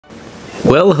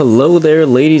Well, hello there,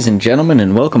 ladies and gentlemen,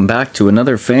 and welcome back to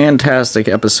another fantastic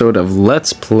episode of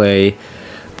Let's Play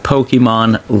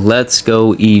Pokemon Let's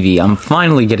Go Eevee. I'm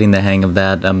finally getting the hang of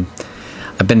that.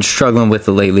 I've been struggling with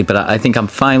it lately, but I think I'm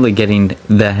finally getting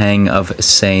the hang of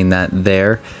saying that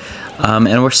there.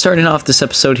 And we're starting off this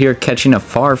episode here catching a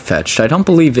Farfetch'd. I don't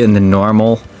believe in the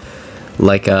normal,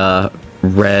 like,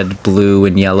 red, blue,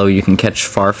 and yellow you can catch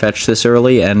Farfetch'd this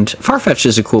early, and Farfetch'd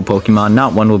is a cool Pokemon.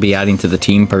 Not one we'll be adding to the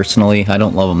team personally. I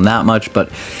don't love him that much,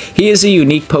 but he is a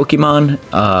unique Pokemon,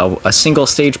 a single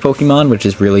stage Pokemon, which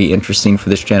is really interesting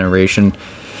for this generation,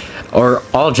 or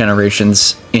all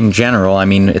generations in general. I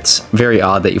mean, it's very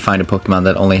odd that you find a Pokemon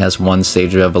that only has one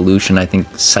stage of evolution. I think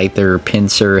Scyther,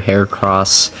 Pinsir,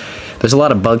 Heracross. There's a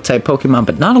lot of bug-type Pokemon,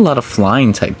 but not a lot of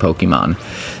flying-type Pokemon.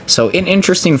 So, an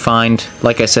interesting find.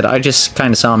 Like I said, I just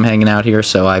kind of saw him hanging out here,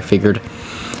 so I figured,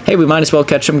 hey, we might as well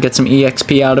catch him, get some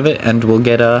EXP out of it, and we'll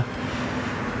get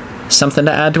something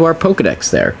to add to our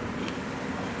Pokedex there.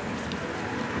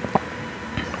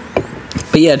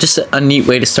 But yeah, just a neat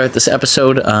way to start this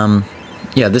episode.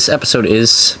 Yeah, this episode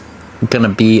is going to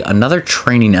be another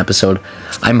training episode.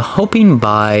 I'm hoping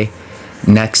by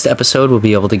next episode we'll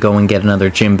be able to go and get another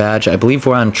gym badge. I believe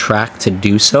we're on track to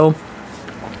do so.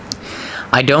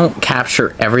 I don't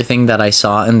capture everything that I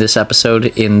saw in this episode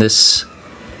in this,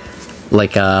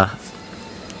 like,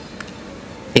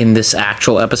 in this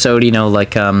actual episode, you know,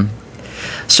 like,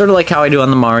 sort of like how I do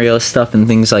on the Mario stuff and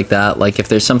things like that. Like, if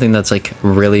there's something that's, like,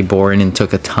 really boring and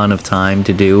took a ton of time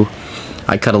to do,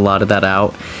 I cut a lot of that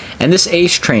out. And this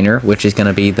Ace Trainer, which is going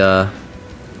to be the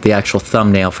actual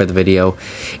thumbnail for the video,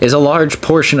 is a large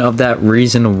portion of that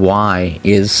reason why.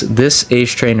 Is this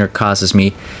Ace Trainer causes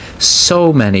me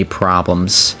so many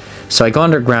problems. So I go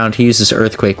underground, he uses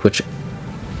Earthquake, which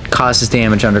causes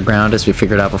damage underground, as we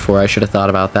figured out before. I should have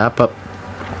thought about that, but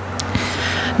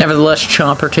nevertheless,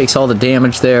 Chomper takes all the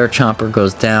damage there. Chomper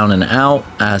goes down and out,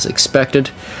 as expected,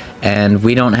 and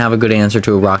we don't have a good answer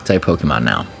to a Rock-type Pokemon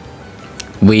now.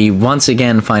 We once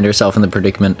again find ourselves in the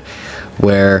predicament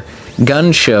where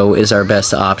Gunshow is our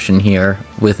best option here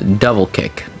with Double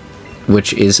Kick,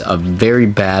 which is a very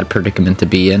bad predicament to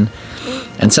be in.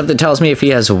 And something tells me if he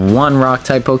has one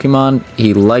Rock-type Pokemon,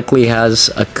 he likely has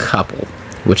a couple,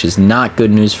 which is not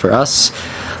good news for us.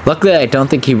 Luckily, I don't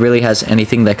think he really has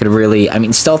anything that could really... I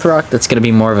mean, Stealth Rock, that's going to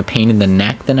be more of a pain in the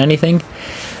neck than anything.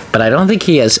 But I don't think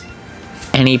he has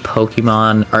any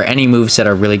Pokemon or any moves that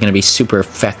are really going to be super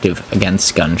effective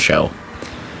against Gunshow.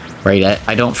 Right?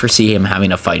 I don't foresee him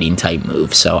having a fighting type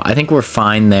move, so I think we're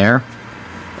fine there.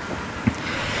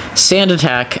 Sand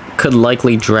Attack could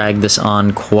likely drag this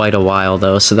on quite a while,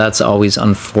 though, so that's always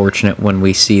unfortunate when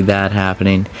we see that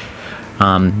happening.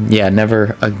 Yeah,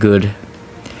 never a good...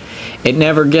 It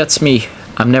never gets me.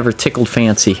 I'm never tickled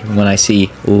fancy when I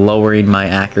see lowering my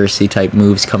accuracy type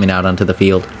moves coming out onto the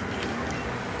field.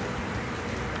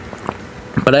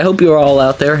 But I hope you're all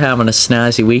out there having a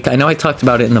snazzy week. I know I talked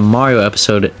about it in the Mario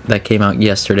episode that came out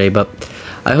yesterday, but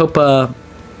I hope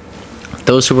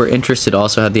those who were interested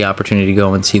also had the opportunity to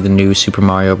go and see the new Super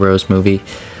Mario Bros. Movie.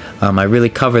 I really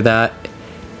cover that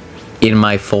in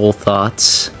my full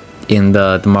thoughts in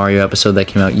the Mario episode that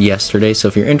came out yesterday. So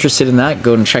if you're interested in that,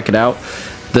 go and check it out.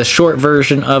 The short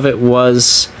version of it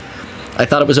was... I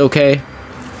thought it was okay.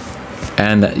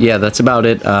 And yeah, that's about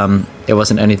it. It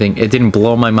wasn't anything... It didn't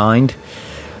blow my mind.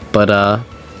 But,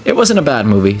 it wasn't a bad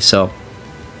movie, so,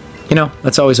 you know,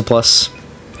 that's always a plus.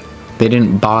 They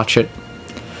didn't botch it.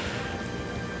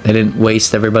 They didn't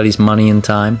waste everybody's money and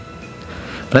time.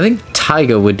 But I think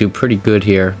Taiga would do pretty good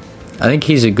here. I think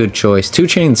he's a good choice. 2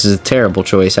 Chains is a terrible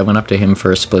choice. I went up to him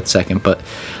for a split second, but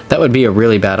that would be a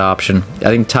really bad option. I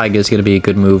think Taiga is going to be a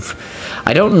good move.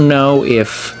 I don't know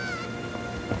if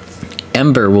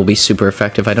Ember will be super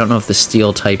effective. I don't know if the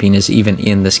Steel typing is even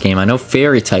in this game. I know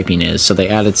Fairy typing is, so they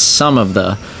added some of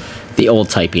the old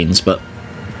typings, but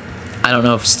I don't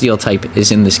know if Steel type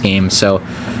is in this game, so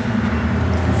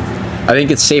I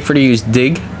think it's safer to use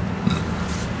Dig,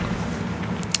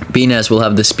 being as we'll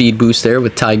have the speed boost there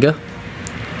with Taiga.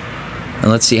 And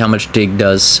let's see how much Dig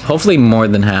does. Hopefully more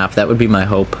than half. That would be my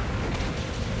hope.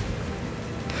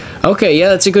 Okay, yeah,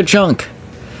 that's a good chunk.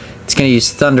 It's going to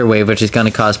use Thunder Wave, which is going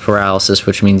to cause paralysis,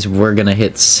 which means we're going to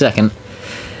hit second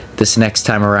this next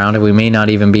time around, and we may not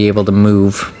even be able to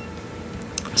move.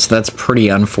 So that's pretty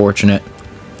unfortunate.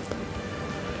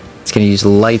 It's going to use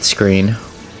Light Screen,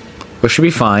 which should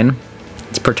be fine.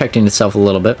 It's protecting itself a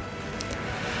little bit.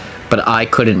 But I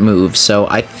couldn't move, so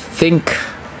I think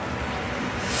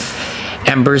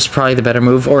Ember's probably the better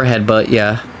move, or Headbutt,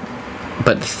 yeah.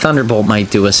 But Thunderbolt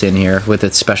might do us in here with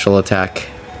its special attack.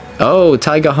 Oh,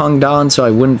 Taiga hung on so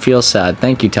I wouldn't feel sad.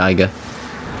 Thank you, Taiga.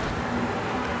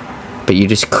 But you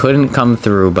just couldn't come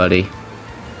through, buddy.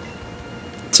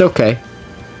 It's okay.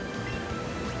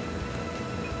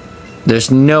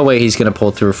 There's no way he's going to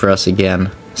pull through for us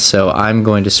again. So I'm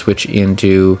going to switch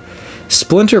into...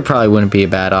 Splinter probably wouldn't be a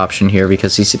bad option here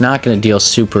because he's not going to deal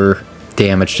super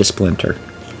damage to Splinter.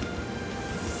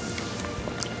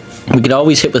 We could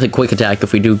always hit with a quick attack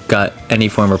if we do got any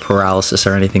form of paralysis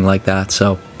or anything like that.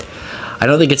 So I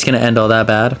don't think it's going to end all that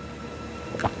bad.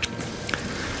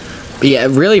 But yeah, it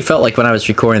really felt like when I was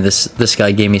recording this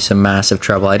guy gave me some massive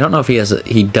trouble. I don't know if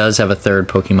he does have a third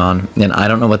Pokemon, and I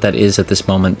don't know what that is at this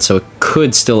moment, so it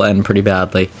could still end pretty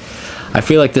badly. I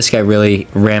feel like this guy really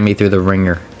ran me through the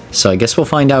ringer. So I guess we'll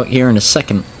find out here in a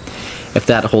second if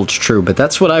that holds true. But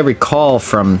that's what I recall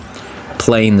from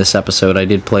playing this episode. I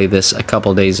did play this a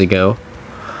couple days ago.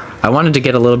 I wanted to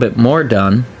get a little bit more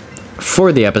done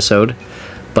for the episode,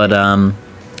 but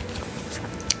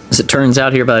as it turns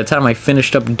out here, by the time I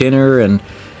finished up dinner and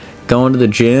going to the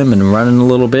gym and running a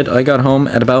little bit, I got home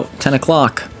at about 10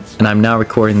 o'clock. And I'm now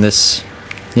recording this,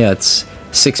 yeah, it's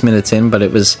 6 minutes in, but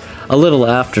it was a little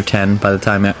after 10 by the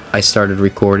time I started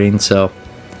recording, so...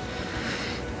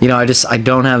 You know, I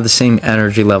don't have the same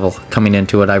energy level coming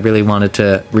into it. I really wanted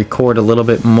to record a little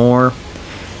bit more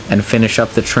and finish up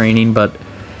the training, but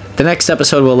the next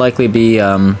episode will likely be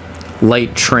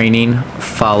light training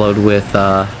followed with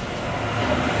a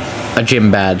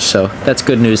gym badge, so that's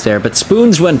good news there. But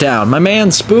Spoons went down. My man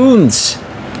Spoons!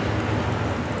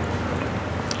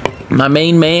 My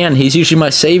main man. He's usually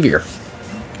my savior.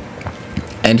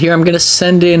 And here I'm going to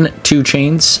send in 2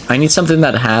 chains. I need something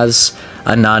that has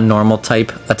a non-normal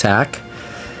type attack.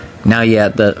 Now, yeah,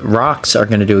 the rocks are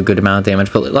going to do a good amount of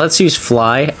damage, but let's use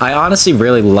Fly. I honestly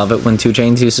really love it when 2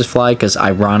 chains uses Fly, because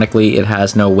ironically it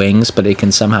has no wings, but it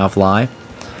can somehow fly.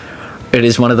 It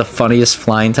is one of the funniest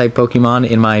flying type Pokemon,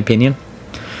 in my opinion.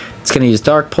 It's going to use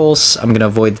Dark Pulse. I'm going to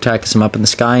avoid the attack because I'm up in the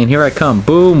sky, and here I come.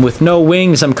 Boom! With no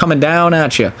wings, I'm coming down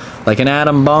at you like an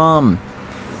atom bomb.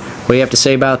 What do you have to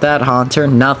say about that, Haunter?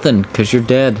 Nothing, because you're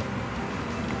dead.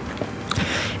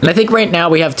 And I think right now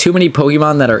we have too many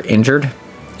Pokemon that are injured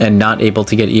and not able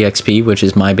to get EXP, which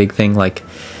is my big thing. Like,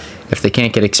 if they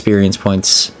can't get experience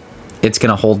points, it's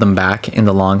going to hold them back in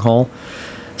the long haul.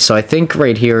 So I think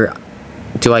right here,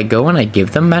 do I go and I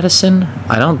give them medicine?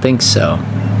 I don't think so.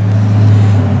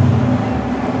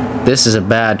 This is a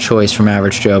bad choice from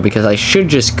Average Joe, because I should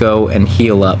just go and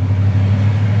heal up.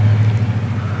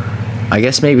 I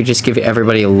guess maybe just give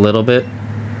everybody a little bit.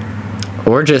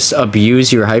 Or just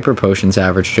abuse your Hyper Potions,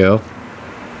 Average Joe.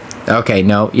 Okay,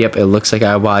 no, yep, it looks like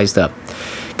I wised up.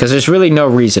 Because there's really no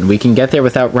reason. We can get there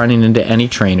without running into any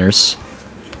trainers.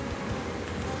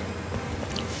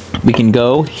 We can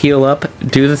go, heal up,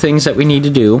 do the things that we need to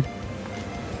do.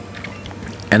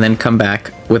 And then come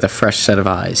back with a fresh set of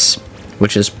eyes.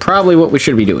 Which is probably what we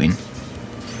should be doing.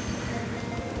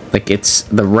 Like, it's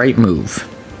the right move.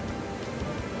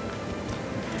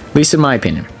 At least in my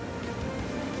opinion.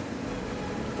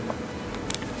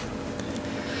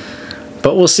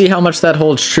 But we'll see how much that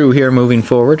holds true here moving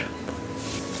forward.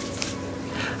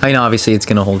 I mean, obviously it's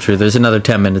going to hold true. There's another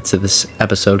 10 minutes of this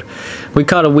episode. We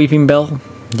caught a Weeping Bell.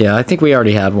 Yeah, I think we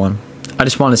already had one. I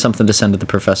just wanted something to send to the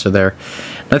professor there.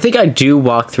 And I think I do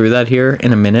walk through that here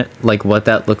in a minute, like what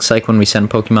that looks like when we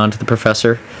send Pokemon to the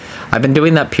professor. I've been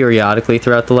doing that periodically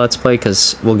throughout the Let's Play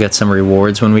because we'll get some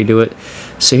rewards when we do it.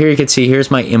 So here you can see, here's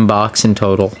my inbox in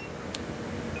total.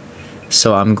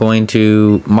 So I'm going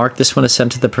to mark this one as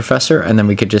sent to the professor, and then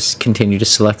we could just continue to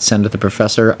select send to the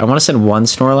professor. I want to send 1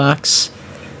 Snorlax,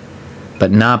 but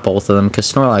not both of them,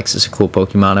 because Snorlax is a cool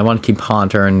Pokemon. I want to keep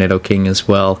Haunter and Nidoking as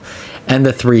well, and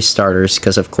the 3 starters,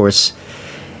 because of course...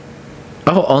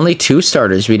 Oh, only 2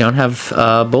 starters. We don't have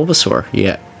Bulbasaur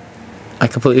yet. I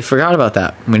completely forgot about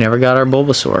that. We never got our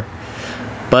Bulbasaur.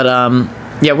 But,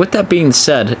 yeah, with that being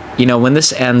said, you know, when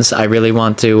this ends, I really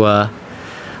want to...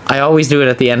 I always do it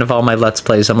at the end of all my Let's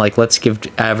Plays. I'm like, let's give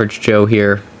Average Joe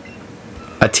here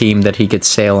a team that he could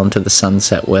sail into the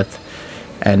sunset with.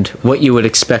 And what you would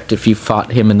expect if you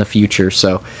fought him in the future.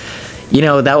 So, you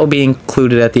know, that will be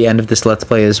included at the end of this Let's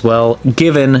Play as well.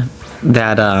 Given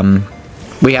that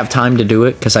we have time to do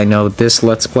it. Because I know this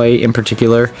Let's Play in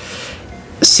particular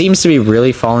seems to be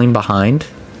really falling behind.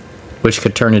 Which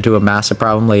could turn into a massive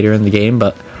problem later in the game.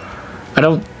 But I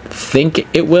don't think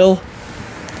it will.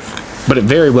 But it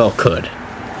very well could.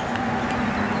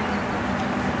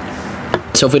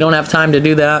 So if we don't have time to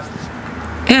do that,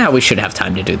 yeah, we should have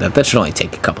time to do that. That should only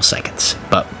take a couple seconds.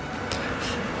 But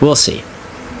we'll see.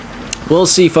 We'll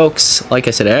see, folks. Like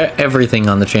I said, everything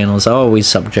on the channel is always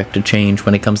subject to change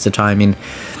when it comes to timing.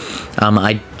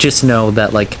 I just know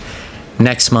that, like,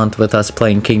 next month with us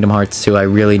playing Kingdom Hearts 2, I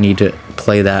really need to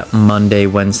play that Monday,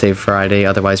 Wednesday, Friday.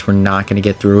 Otherwise, we're not going to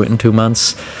get through it in 2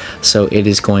 months. So it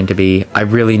is going to be... I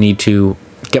really need to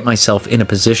get myself in a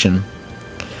position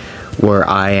where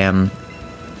I am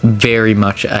very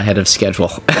much ahead of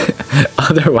schedule.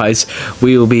 Otherwise,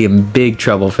 we will be in big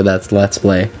trouble for that Let's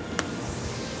Play.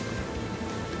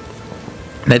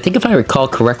 And I think if I recall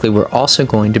correctly, we're also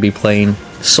going to be playing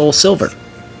Soul Silver.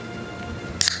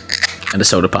 And a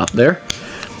soda pop there.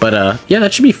 But, yeah,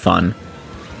 that should be fun.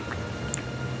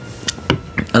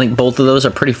 I think both of those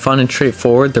are pretty fun and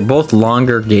straightforward. They're both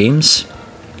longer games.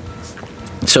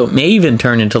 So it may even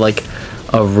turn into, like,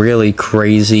 a really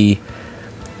crazy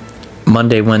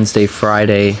Monday, Wednesday,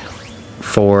 Friday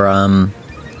for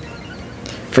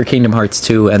Kingdom Hearts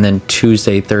 2, and then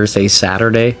Tuesday, Thursday,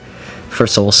 Saturday for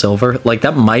Soul Silver. Like,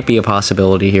 that might be a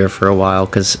possibility here for a while,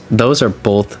 because those are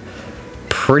both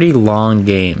pretty long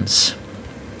games.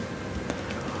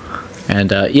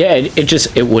 And yeah,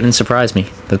 it wouldn't surprise me.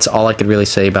 That's all I could really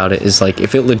say about it, is like,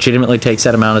 if it legitimately takes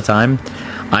that amount of time,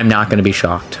 I'm not going to be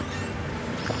shocked.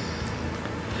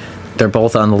 They're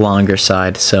both on the longer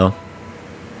side, so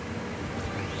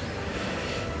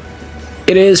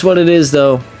it is what it is,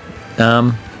 though.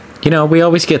 You know, we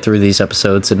always get through these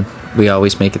episodes, and we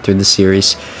always make it through the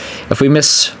series. If we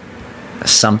miss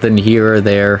something here or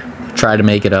there, try to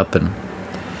make it up, and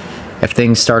if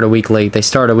things start a week late, they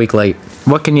start a week late.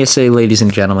 What can you say, ladies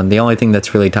and gentlemen? The only thing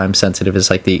that's really time sensitive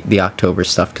is like the October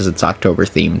stuff, because it's October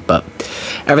themed, but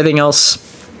everything else,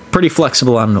 pretty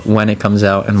flexible on when it comes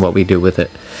out and what we do with it.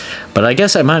 But I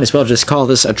guess I might as well just call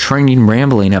this a training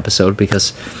rambling episode,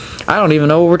 because I don't even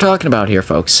know what we're talking about here,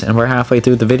 folks, and we're halfway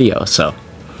through the video, so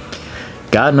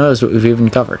God knows what we've even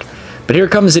covered. But here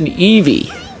comes an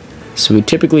Eevee. So we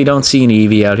typically don't see an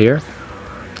Eevee out here.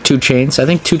 2 Chains. I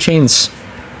think 2 Chains...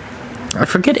 I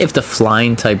forget if the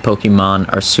flying type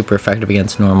Pokemon are super effective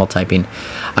against normal typing.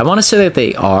 I want to say that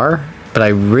they are, but I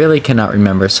really cannot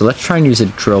remember. So let's try and use a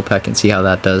Drill Peck and see how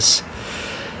that does.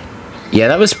 Yeah,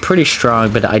 that was pretty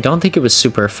strong, but I don't think it was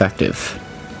super effective.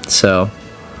 So,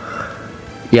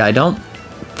 yeah, I don't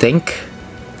think...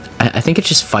 I think it's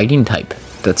just fighting type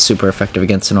that's super effective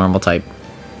against a normal type.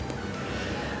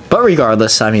 But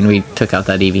regardless, I mean, we took out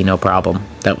that Eevee, no problem.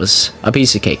 That was a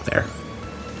piece of cake there.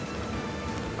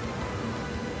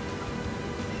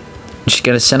 Just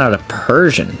gonna send out a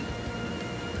Persian.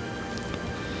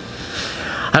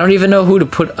 I don't even know who to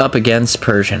put up against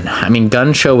Persian. I mean,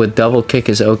 Gun Show with Double Kick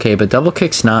is okay, but Double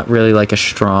Kick's not really like a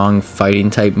strong fighting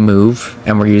type move,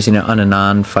 and we're using it on a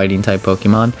non-fighting type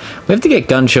Pokemon. We have to get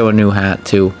Gun Show a new hat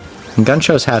too. And Gun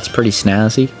Show's hat's pretty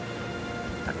snazzy,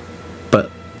 but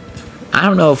I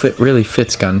don't know if it really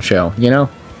fits Gun Show, you know?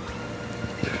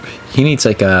 He needs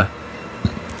like a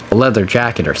leather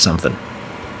jacket or something.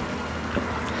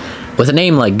 With a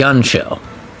name like Gun Show.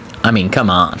 I mean, come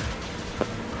on.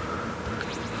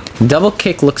 Double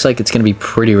Kick looks like it's going to be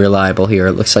pretty reliable here.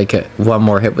 It looks like one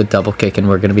more hit with Double Kick and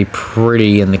we're going to be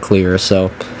pretty in the clear. So,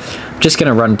 I'm just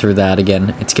going to run through that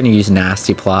again. It's going to use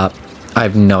Nasty Plot. I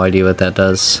have no idea what that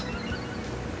does.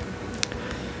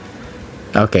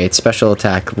 Okay, it's Special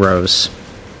Attack Rose.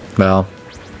 Well,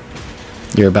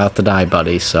 you're about to die,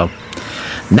 buddy, so...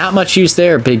 Not much use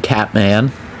there, Big Cat Man.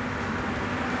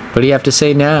 What do you have to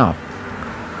say now?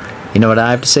 You know what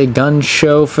I have to say? Gun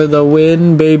Show for the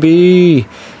win, baby!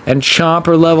 And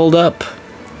Chomper leveled up.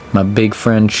 My big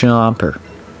friend Chomper.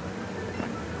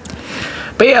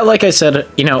 But yeah, like I said,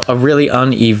 you know, a really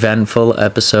uneventful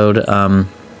episode.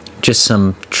 Just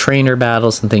some trainer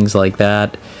battles and things like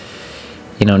that.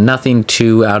 You know, nothing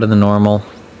too out of the normal.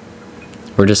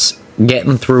 We're just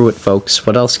getting through it, folks.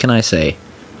 What else can I say?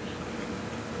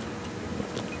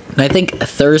 And I think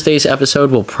Thursday's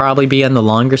episode will probably be on the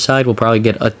longer side. We'll probably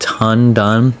get a ton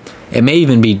done. It may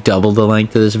even be double the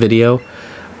length of this video.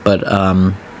 But,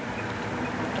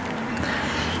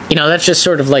 you know, that's just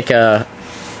sort of like a...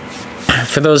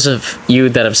 For those of you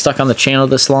that have stuck on the channel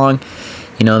this long,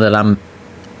 you know that I'm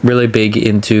really big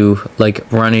into,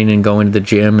 like, running and going to the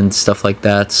gym and stuff like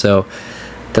that. So,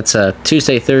 that's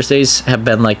Tuesday, Thursdays have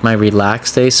been, like, my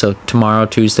relaxed day. So, tomorrow,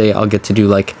 Tuesday, I'll get to do,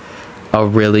 like, a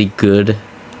really good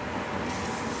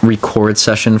record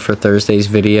session for Thursday's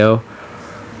video.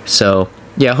 So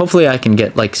yeah, hopefully I can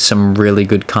get like some really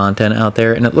good content out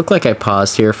there. And it looked like I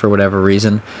paused here for whatever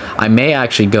reason. I may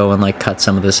actually go and like cut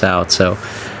some of this out, so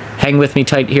hang with me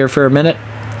tight here for a minute.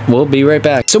 We'll be right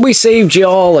back. So we saved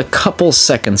y'all a couple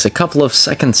seconds. A couple of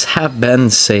seconds have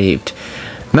been saved.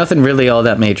 Nothing really all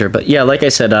that major, but yeah, like I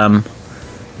said,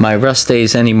 my rest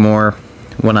days anymore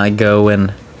when I go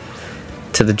and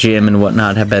to the gym and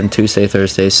whatnot have been Tuesday,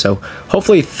 Thursdays. So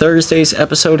hopefully Thursday's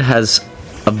episode has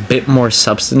a bit more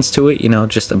substance to it, you know,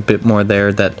 just a bit more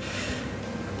there that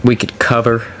we could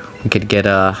cover. We could get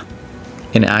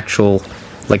an actual,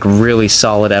 like, really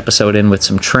solid episode in with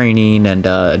some training and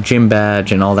a gym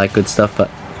badge and all that good stuff, but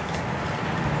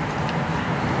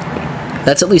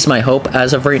that's at least my hope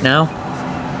as of right now.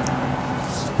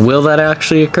 Will that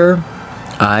actually occur?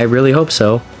 I really hope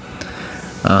so.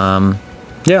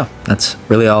 Yeah, that's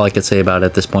really all I could say about it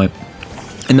at this point.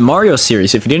 In the Mario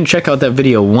series, if you didn't check out that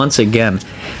video once again,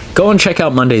 go and check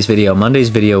out Monday's video. Monday's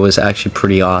video was actually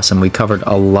pretty awesome. We covered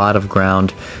a lot of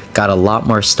ground, got a lot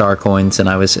more star coins than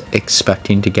I was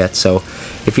expecting to get. So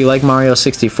if you like Mario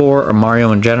 64 or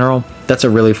Mario in general, that's a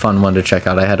really fun one to check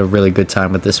out. I had a really good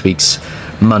time with this week's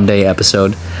Monday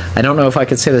episode. I don't know if I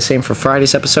could say the same for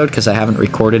Friday's episode because I haven't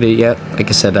recorded it yet. Like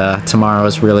I said, tomorrow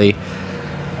is really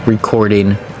recording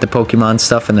the Pokemon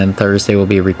stuff, and then Thursday we'll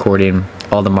be recording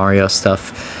all the Mario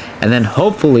stuff. And then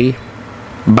hopefully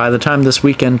by the time this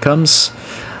weekend comes,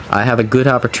 I have a good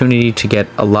opportunity to get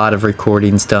a lot of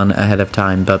recordings done ahead of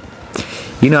time. But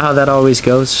you know how that always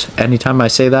goes. Anytime I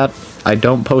say that, I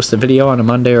don't post a video on a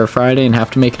Monday or a Friday and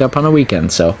have to make it up on a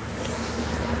weekend. So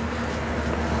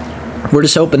we're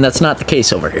just hoping that's not the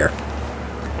case over here,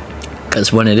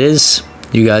 because when it is,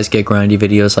 you guys get grindy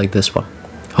videos like this one.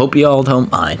 Hope you all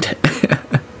don't mind.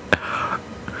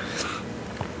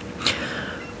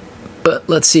 But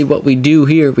let's see what we do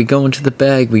here. We go into the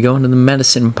bag. We go into the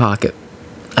medicine pocket.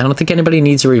 I don't think anybody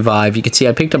needs a revive. You can see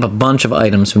I picked up a bunch of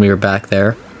items when we were back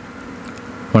there,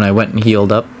 when I went and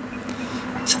healed up.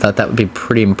 So I thought that would be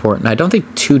pretty important. I don't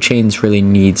think 2 Chains really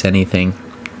needs anything.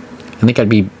 I think I'd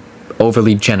be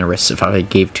overly generous if I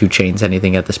gave 2 Chains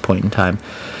anything at this point in time.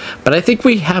 But I think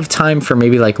we have time for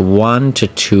maybe like 1 to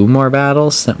 2 more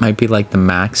battles. That might be like the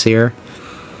max here.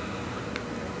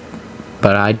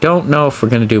 But I don't know if we're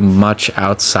going to do much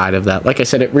outside of that. Like I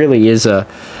said, it really is a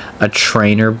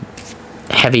trainer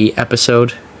heavy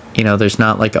episode. You know, there's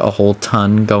not like a whole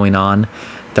ton going on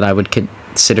that I would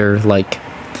consider like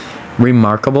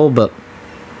remarkable, but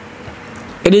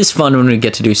it is fun when we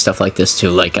get to do stuff like this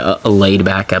too, like a laid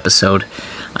back episode.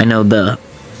 I know the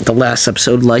last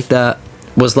episode like that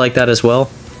was like that as well,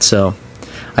 so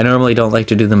I normally don't like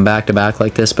to do them back to back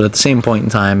like this, but at the same point in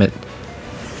time,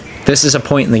 this is a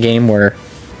point in the game where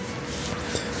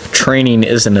training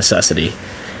is a necessity.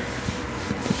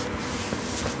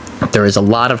 There is a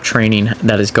lot of training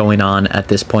that is going on at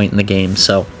this point in the game,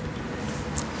 so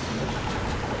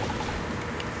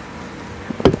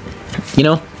you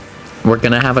know, we're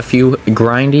gonna have a few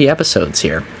grindy episodes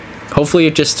here. Hopefully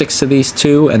it just sticks to these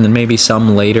 2 and then maybe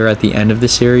some later at the end of the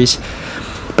series,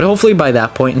 but hopefully by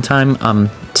that point in time I'm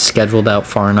scheduled out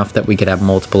far enough that we could have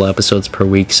multiple episodes per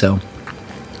week. So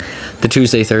the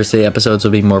Tuesday, Thursday episodes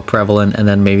will be more prevalent, and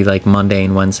then maybe like Monday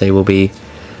and Wednesday will be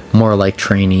more like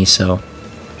trainee. So,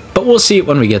 but we'll see it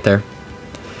when we get there.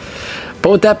 But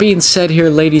with that being said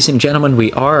here, ladies and gentlemen,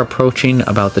 we are approaching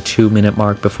about the 2-minute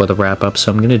mark before the wrap-up,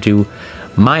 so I'm going to do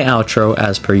my outro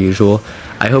as per usual.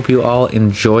 I hope you all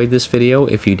enjoyed this video.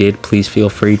 If you did, please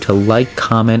feel free to like,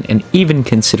 comment, and even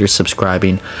consider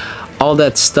subscribing. All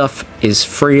that stuff is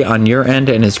free on your end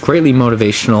and is greatly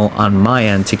motivational on my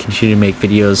end to continue to make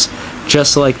videos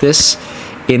just like this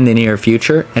in the near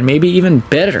future, and maybe even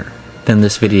better than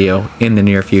this video in the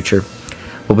near future.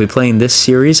 We'll be playing this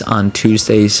series on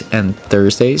Tuesdays and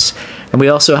Thursdays, and we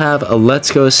also have a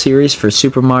Let's Go series for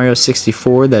Super Mario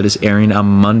 64 that is airing on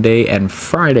Monday and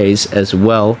Fridays as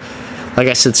well. Like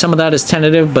I said, some of that is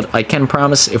tentative, but I can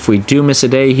promise if we do miss a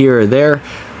day here or there,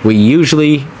 we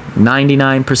usually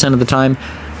 99% of the time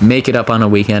make it up on a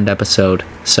weekend episode.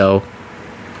 So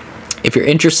if you're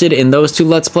interested in those 2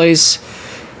 Let's Plays,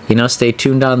 you know, stay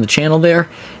tuned on the channel there.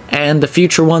 And the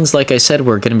future ones, like I said,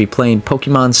 we're going to be playing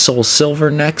Pokemon Soul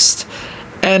Silver next,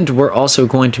 and we're also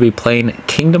going to be playing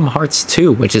Kingdom Hearts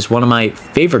 2, which is one of my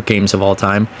favorite games of all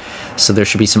time. So there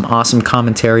should be some awesome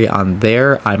commentary on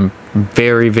there. I'm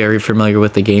very, very familiar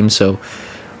with the game, so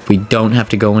we don't have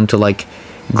to go into like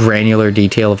granular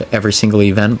detail of every single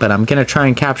event, but I'm going to try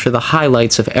and capture the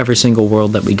highlights of every single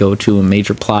world that we go to and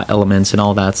major plot elements and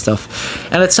all that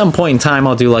stuff. And at some point in time,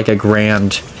 I'll do like a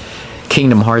grand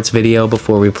Kingdom Hearts video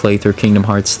before we play through Kingdom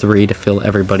Hearts 3 to fill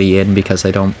everybody in, because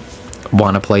I don't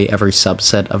want to play every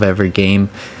subset of every game.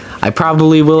 I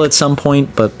probably will at some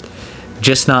point, but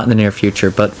just not in the near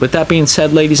future. But with that being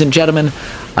said, ladies and gentlemen,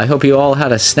 I hope you all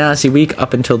had a snazzy week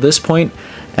up until this point,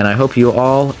 and I hope you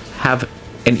all have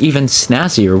an even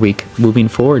snazzier week moving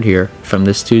forward here from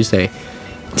this Tuesday.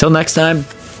 Until next time,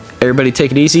 everybody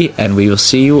take it easy, and we will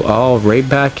see you all right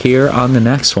back here on the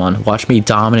next one. Watch me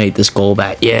dominate this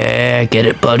Golbat. Yeah, get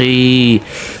it, buddy.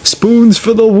 Spoons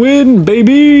for the win,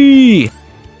 baby!